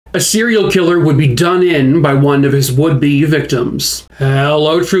A serial killer would be done in by one of his would-be victims.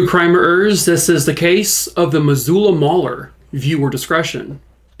 Hello, true crimerers. This is the case of the Missoula Mauler. Viewer discretion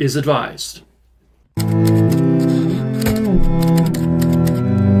is advised.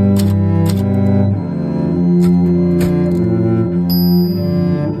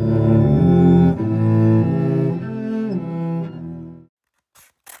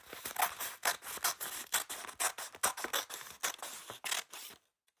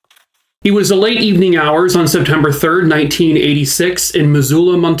 It was the late evening hours on September 3rd, 1986 in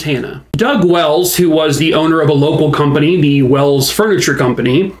Missoula, Montana. Doug Wells, who was the owner of a local company, the Wells Furniture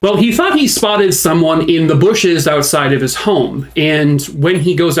Company, well, he thought he spotted someone in the bushes outside of his home. And when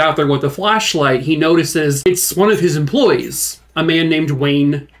he goes out there with a flashlight, he notices it's one of his employees, a man named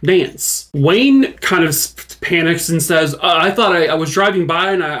Wayne Nance. Wayne kind of panics and says, I thought I was driving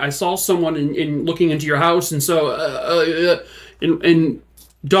by and I saw someone in looking into your house. And so,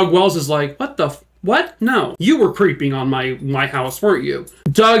 Doug Wells is like, what? No, you were creeping on my house, weren't you?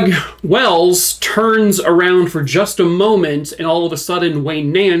 Doug Wells turns around for just a moment, and all of a sudden,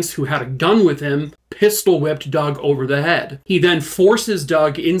 Wayne Nance, who had a gun with him, pistol whipped Doug over the head. He then forces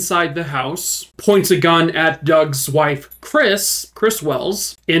Doug inside the house, points a gun at Doug's wife, Chris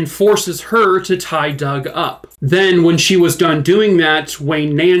Wells, and forces her to tie Doug up. Then when she was done doing that,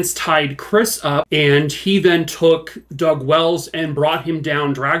 Wayne Nance tied Chris up, and he then took Doug Wells and brought him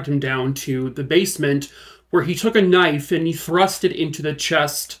down, dragged him down to the basement, where he took a knife and he thrust it into the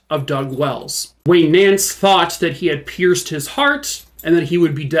chest of Doug Wells. Wayne Nance thought that he had pierced his heart and that he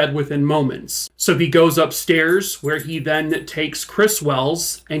would be dead within moments. So he goes upstairs, where he then takes Chris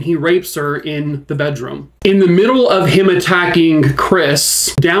Wells and he rapes her in the bedroom. In the middle of him attacking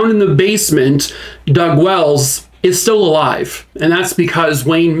Chris, down in the basement, Doug Wells is still alive. And that's because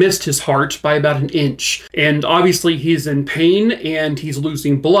Wayne missed his heart by about an inch. And obviously he's in pain and he's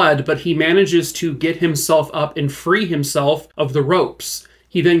losing blood, but he manages to get himself up and free himself of the ropes.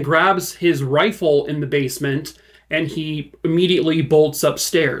 He then grabs his rifle in the basement and he immediately bolts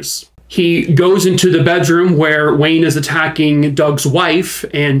upstairs. He goes into the bedroom where Wayne is attacking Doug's wife,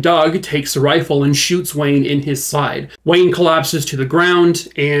 and Doug takes the rifle and shoots Wayne in his side. Wayne collapses to the ground,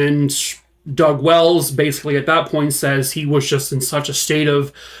 and Doug Wells basically at that point says he was just in such a state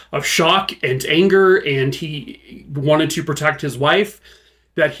of shock and anger, and he wanted to protect his wife,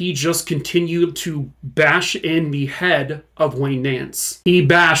 that he just continued to bash in the head of Wayne Nance. He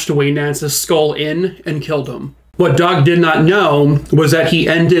bashed Wayne Nance's skull in and killed him. What Doug did not know was that he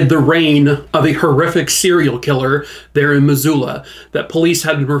ended the reign of a horrific serial killer there in Missoula that police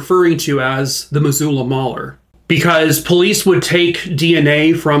had been referring to as the Missoula Mauler. Because police would take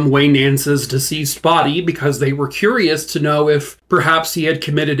DNA from Wayne Nance's deceased body because they were curious to know if perhaps he had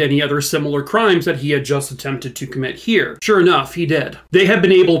committed any other similar crimes that he had just attempted to commit here. Sure enough, he did. They have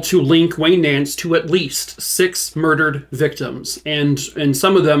been able to link Wayne Nance to at least 6 murdered victims, and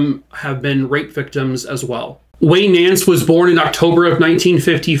some of them have been rape victims as well. Wayne Nance was born in October of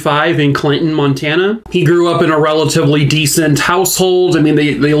 1955 in Clinton, Montana. He grew up in a relatively decent household. I mean,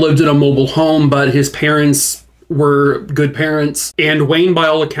 they lived in a mobile home, but his parents were good parents. And Wayne, by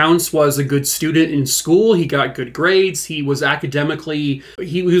all accounts, was a good student in school. He got good grades. He was academically,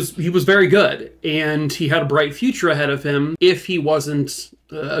 he was very good. And he had a bright future ahead of him if he wasn't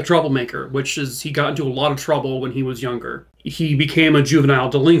a troublemaker, which is, he got into a lot of trouble when he was younger. He became a juvenile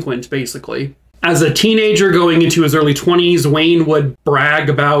delinquent, basically. As a teenager going into his early 20s, Wayne would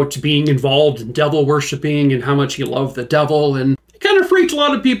brag about being involved in devil worshipping and how much he loved the devil, and it kind of freaked a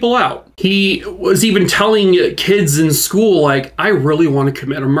lot of people out. He was even telling kids in school, like, I really want to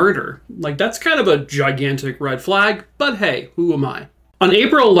commit a murder. Like, that's kind of a gigantic red flag, but hey, who am I? On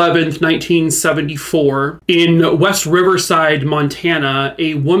April 11th, 1974, in West Riverside, Montana,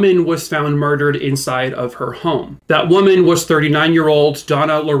 a woman was found murdered inside of her home. That woman was 39-year-old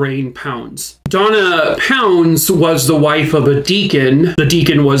Donna Lorraine Pounds. Donna Pounds was the wife of a deacon. The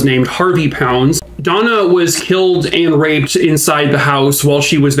deacon was named Harvey Pounds. Donna was killed and raped inside the house while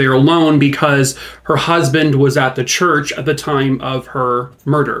she was there alone because her husband was at the church at the time of her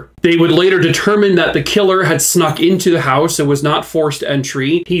murder. They would later determine that the killer had snuck into the house. It was not forced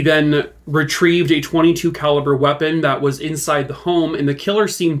entry. He then retrieved a .22 caliber weapon that was inside the home, and the killer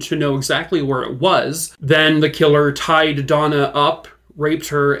seemed to know exactly where it was. Then the killer tied Donna up, raped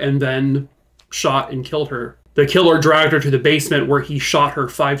her, and then shot and killed her. The killer dragged her to the basement where he shot her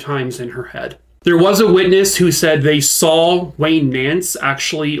 5 times in her head. There was a witness who said they saw Wayne Nance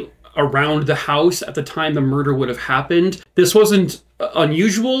actually around the house at the time the murder would have happened. This wasn't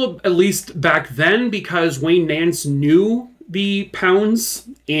unusual, at least back then, because Wayne Nance knew the Pounds,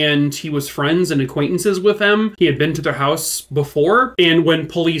 and he was friends and acquaintances with them. He had been to their house before, and when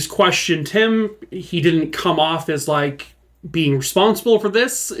police questioned him, he didn't come off as like being responsible for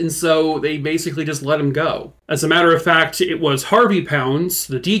this, and so they basically just let him go. As a matter of fact, it was Harvey Pounds,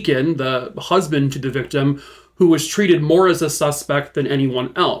 the deacon, the husband to the victim, who was treated more as a suspect than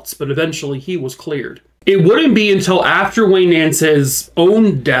anyone else, but eventually he was cleared. It wouldn't be until after Wayne Nance's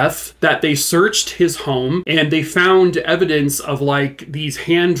own death that they searched his home and they found evidence of like these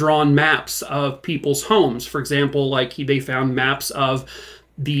hand-drawn maps of people's homes. For example, like they found maps of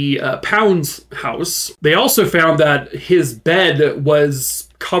the Pounds house. They also found that his bed was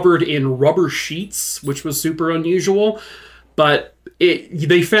covered in rubber sheets, which was super unusual, but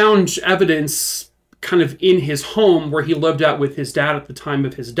they found evidence kind of in his home where he lived out with his dad at the time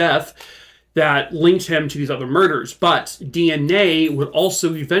of his death that linked him to these other murders, but DNA would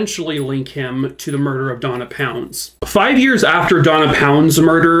also eventually link him to the murder of Donna Pounds. 5 years after Donna Pounds'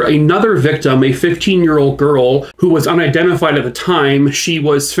 murder, another victim, a 15-year-old girl who was unidentified at the time, she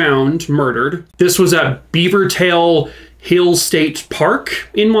was found murdered. This was at Beavertail Hills State Park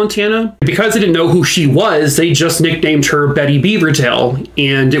in Montana. Because they didn't know who she was, they just nicknamed her Betty Beavertail,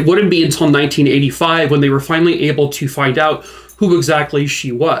 and it wouldn't be until 1985 when they were finally able to find out who exactly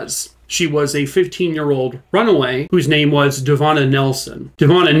she was. She was a 15-year-old runaway whose name was Devonna Nelson.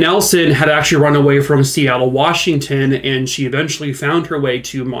 Devonna Nelson had actually run away from Seattle, Washington, and she eventually found her way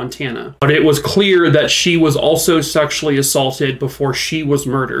to Montana. But it was clear that she was also sexually assaulted before she was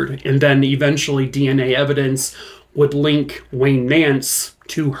murdered, and then eventually DNA evidence would link Wayne Nance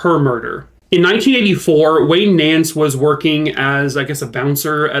to her murder. In 1984, Wayne Nance was working as, I guess, a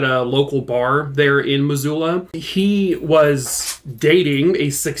bouncer at a local bar there in Missoula. He was dating a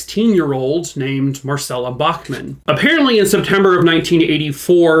 16-year-old named Marcella Bachman. Apparently, in September of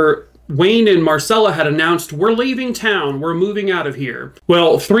 1984, Wayne and Marcella had announced, "We're leaving town, we're moving out of here."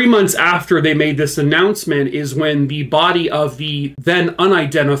 Well, 3 months after they made this announcement is when the body of the then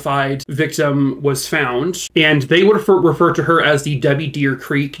unidentified victim was found, and they would refer to her as the Debbie Deer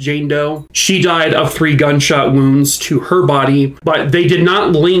Creek Jane Doe. She died of 3 gunshot wounds to her body, but they did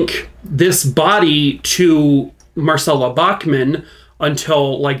not link this body to Marcella Bachman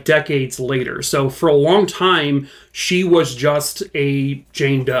until like decades later. So for a long time, she was just a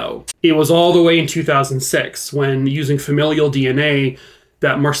Jane Doe. It was all the way in 2006 when, using familial DNA,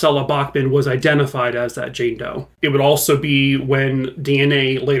 that Marcella Bachman was identified as that Jane Doe. It would also be when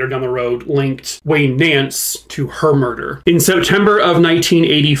DNA later down the road linked Wayne Nance to her murder. In September of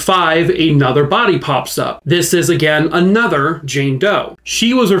 1985, another body pops up. This is again another Jane Doe.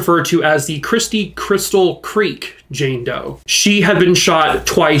 She was referred to as the Christy Crystal Creek Jane Doe. She had been shot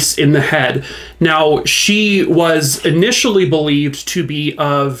twice in the head. Now, she was initially believed to be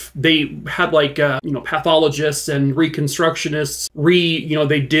they had like, pathologists and reconstructionists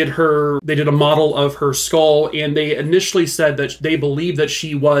they did a model of her skull, and they initially said that they believed that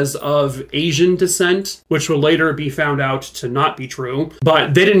she was of Asian descent, which would later be found out to not be true.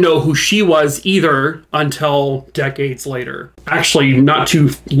 But they didn't know who she was either until decades later. Actually, not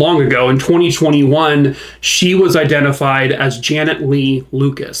too long ago, in 2021, she was identified as Janet Lee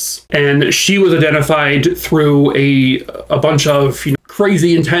Lucas. And she was identified through a bunch of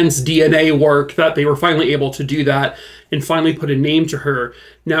crazy intense DNA work that they were finally able to do that and finally put a name to her.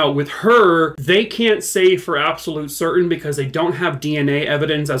 Now, with her, they can't say for absolute certain because they don't have DNA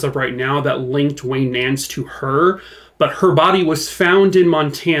evidence as of right now that linked Wayne Nance to her, but her body was found in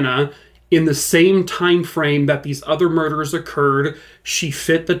Montana in the same time frame that these other murders occurred. She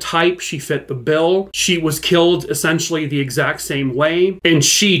fit the type, she fit the bill. She was killed essentially the exact same way, and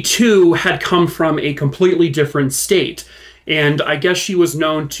she too had come from a completely different state. And I guess she was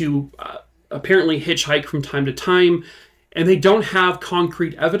known to apparently hitchhike from time to time, and they don't have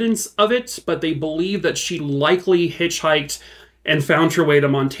concrete evidence of it, but they believe that she likely hitchhiked and found her way to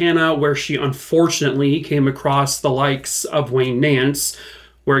Montana, where she unfortunately came across the likes of Wayne Nance,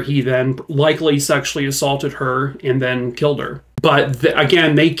 where he then likely sexually assaulted her and then killed her. But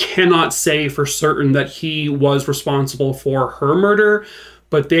again, they cannot say for certain that he was responsible for her murder,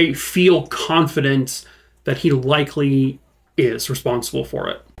 but they feel confident that he likely is responsible for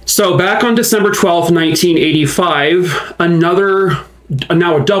it. So back on December 12th, 1985,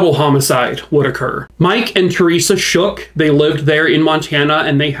 now a double homicide would occur. Mike and Teresa Shook, they lived there in Montana,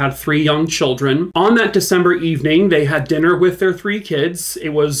 and they had 3 young children. On that December evening, they had dinner with their 3 kids. They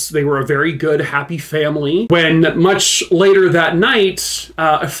were a very good, happy family. When much later that night,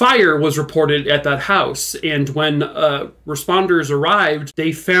 a fire was reported at that house. And when responders arrived,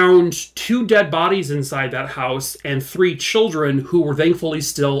 they found 2 dead bodies inside that house and 3 children who were thankfully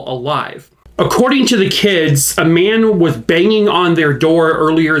still alive. According to the kids, a man was banging on their door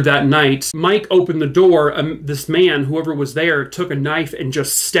earlier that night. Mike opened the door. This man, whoever was there, took a knife and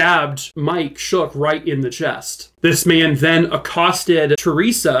just stabbed Mike Shook right in the chest. This man then accosted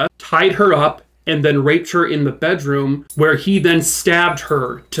Teresa, tied her up, and then raped her in the bedroom, where he then stabbed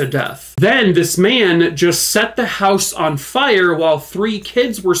her to death. Then this man just set the house on fire while 3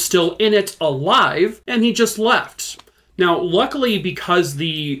 kids were still in it alive, and he just left. Now, luckily, because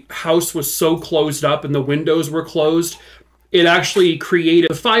the house was so closed up and the windows were closed, it actually created...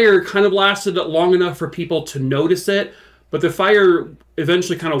 The fire kind of lasted long enough for people to notice it, but the fire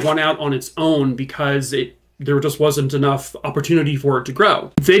eventually kind of went out on its own because there just wasn't enough opportunity for it to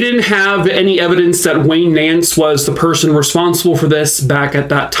grow. They didn't have any evidence that Wayne Nance was the person responsible for this back at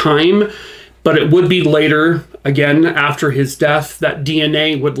that time, but it would be later, again, after his death, that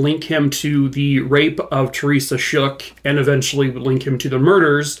DNA would link him to the rape of Teresa Shook and eventually would link him to the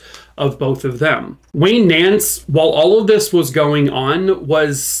murders of both of them. Wayne Nance, while all of this was going on,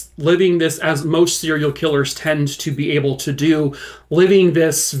 was living this, as most serial killers tend to be able to do, living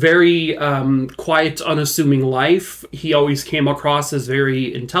this very quiet, unassuming life. He always came across as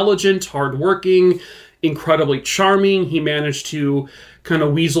very intelligent, hardworking, incredibly charming. He managed to kind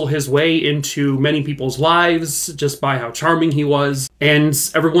of weasel his way into many people's lives just by how charming he was. And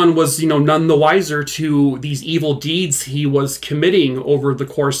everyone was, none the wiser to these evil deeds he was committing over the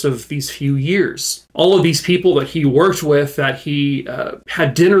course of these few years. All of these people that he worked with, that he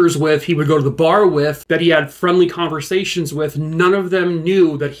had dinners with, he would go to the bar with, that he had friendly conversations with, none of them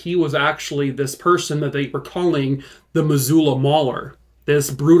knew that he was actually this person that they were calling the Missoula Mauler, this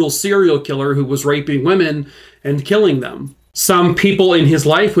brutal serial killer who was raping women and killing them. Some people in his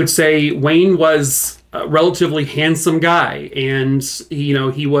life would say Wayne was a relatively handsome guy, and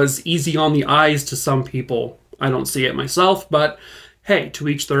he was easy on the eyes to some people. I don't see it myself, but hey, to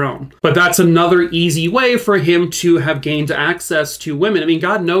each their own. But that's another easy way for him to have gained access to women. I mean,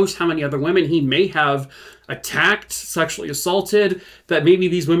 God knows how many other women he may have attacked, sexually assaulted, that maybe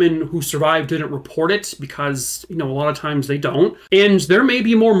these women who survived didn't report it because, a lot of times they don't. And there may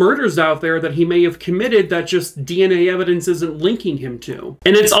be more murders out there that he may have committed that just DNA evidence isn't linking him to.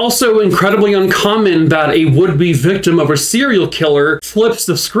 And it's also incredibly uncommon that a would-be victim of a serial killer flips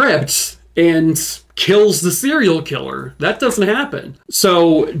the script and kills the serial killer. That doesn't happen.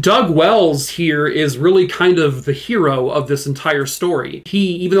 So Doug Wells here is really kind of the hero of this entire story.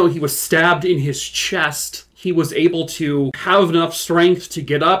 Even though he was stabbed in his chest, he was able to have enough strength to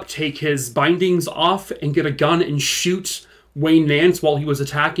get up, take his bindings off, and get a gun and shoot Wayne Nance while he was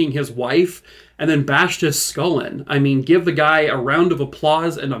attacking his wife, and then bashed his skull in. I mean, give the guy a round of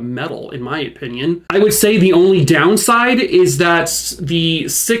applause and a medal, in my opinion. I would say the only downside is that the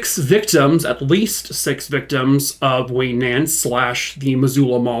 6 victims, at least 6 victims of Wayne Nance / the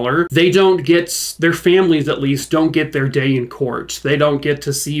Missoula Mauler, they don't get, their families at least, don't get their day in court. They don't get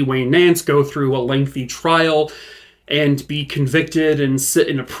to see Wayne Nance go through a lengthy trial and be convicted and sit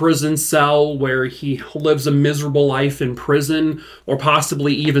in a prison cell where he lives a miserable life in prison, or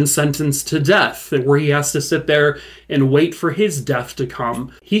possibly even sentenced to death, where he has to sit there and wait for his death to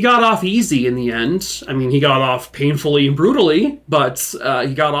come. He got off easy in the end. I mean, he got off painfully and brutally, but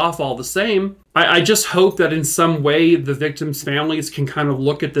he got off all the same. I just hope that in some way the victims' families can kind of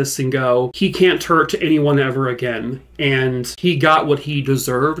look at this and go, he can't hurt anyone ever again. And he got what he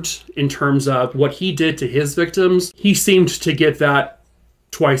deserved in terms of what he did to his victims. He seemed to get that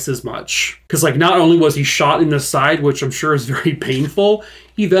twice as much. Because, not only was he shot in the side, which I'm sure is very painful,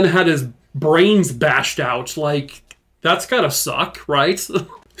 he then had his brains bashed out. That's gotta suck, right?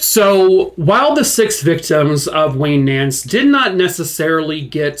 So, while the 6 victims of Wayne Nance did not necessarily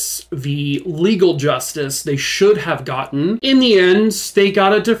get the legal justice they should have gotten, in the end, they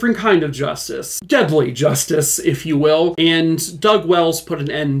got a different kind of justice. Deadly justice, if you will. And Doug Wells put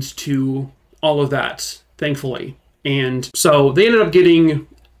an end to all of that, thankfully. And so they ended up getting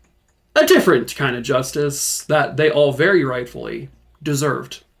a different kind of justice that they all very rightfully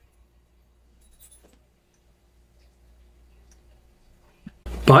deserved.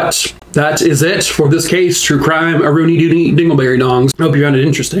 But that is it for this case. True crime, a Rooney Dooney Dingleberry Dongs. I hope you found it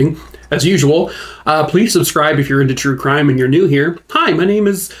interesting. As usual, please subscribe if you're into true crime and you're new here. Hi, my name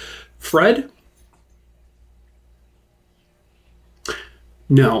is Fred.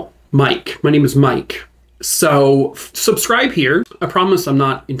 No, Mike. My name is Mike. So subscribe here. I promise I'm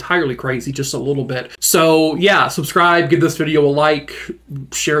not entirely crazy, just a little bit. So yeah, subscribe, give this video a like,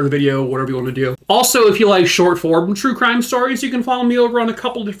 share the video, whatever you want to do. Also, if you like short form true crime stories, you can follow me over on a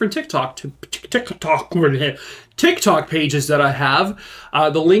couple different TikTok pages that I have.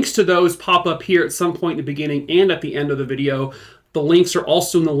 The links to those pop up here at some point in the beginning and at the end of the video. The links are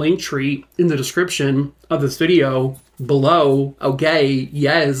also in the link tree in the description of this video below. Okay,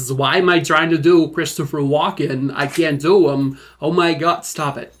 yes. Why am I trying to do Christopher Walken? I can't do him. Oh my God,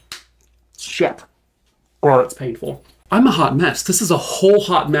 stop it. Shit. Oh, that's painful. I'm a hot mess. This is a whole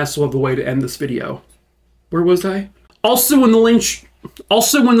hot mess of the way to end this video. Where was I? Also in the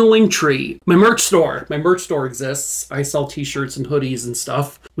link tree, my merch store. My merch store exists. I sell t-shirts and hoodies and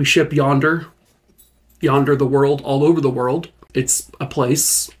stuff. We ship yonder the world, all over the world. It's a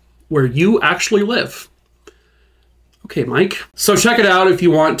place where you actually live. Okay, Mike. So check it out if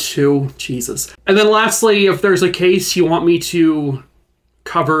you want to. Jesus. And then lastly, if there's a case you want me to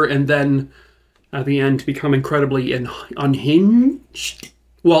cover and then at the end become incredibly unhinged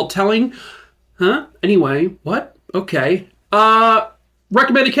while telling, huh? Anyway, what? Okay.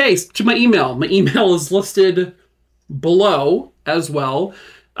 Recommend a case to my email. My email is listed below as well.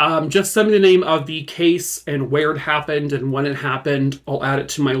 Just send me the name of the case and where it happened and when it happened. I'll add it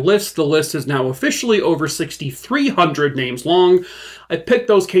to my list. The list is now officially over 6,300 names long. I pick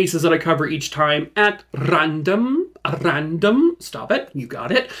those cases that I cover each time at random. Stop it. You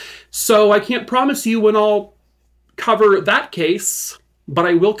got it. So I can't promise you when I'll cover that case, but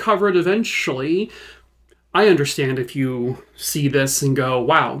I will cover it eventually. I understand if you see this and go,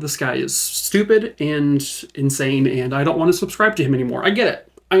 wow, this guy is stupid and insane and I don't want to subscribe to him anymore. I get it.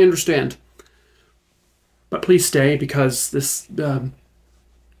 I understand. But please stay because this is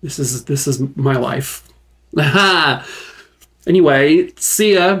my life. Anyway,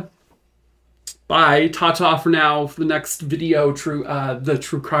 see ya. Bye. Ta-ta for now. For the next video, the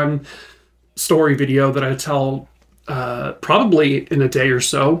true crime story video that I tell probably in a day or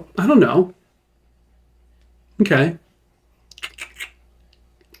so. I don't know. Okay.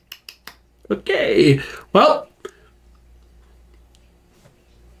 Okay. Well,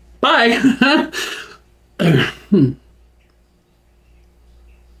 bye.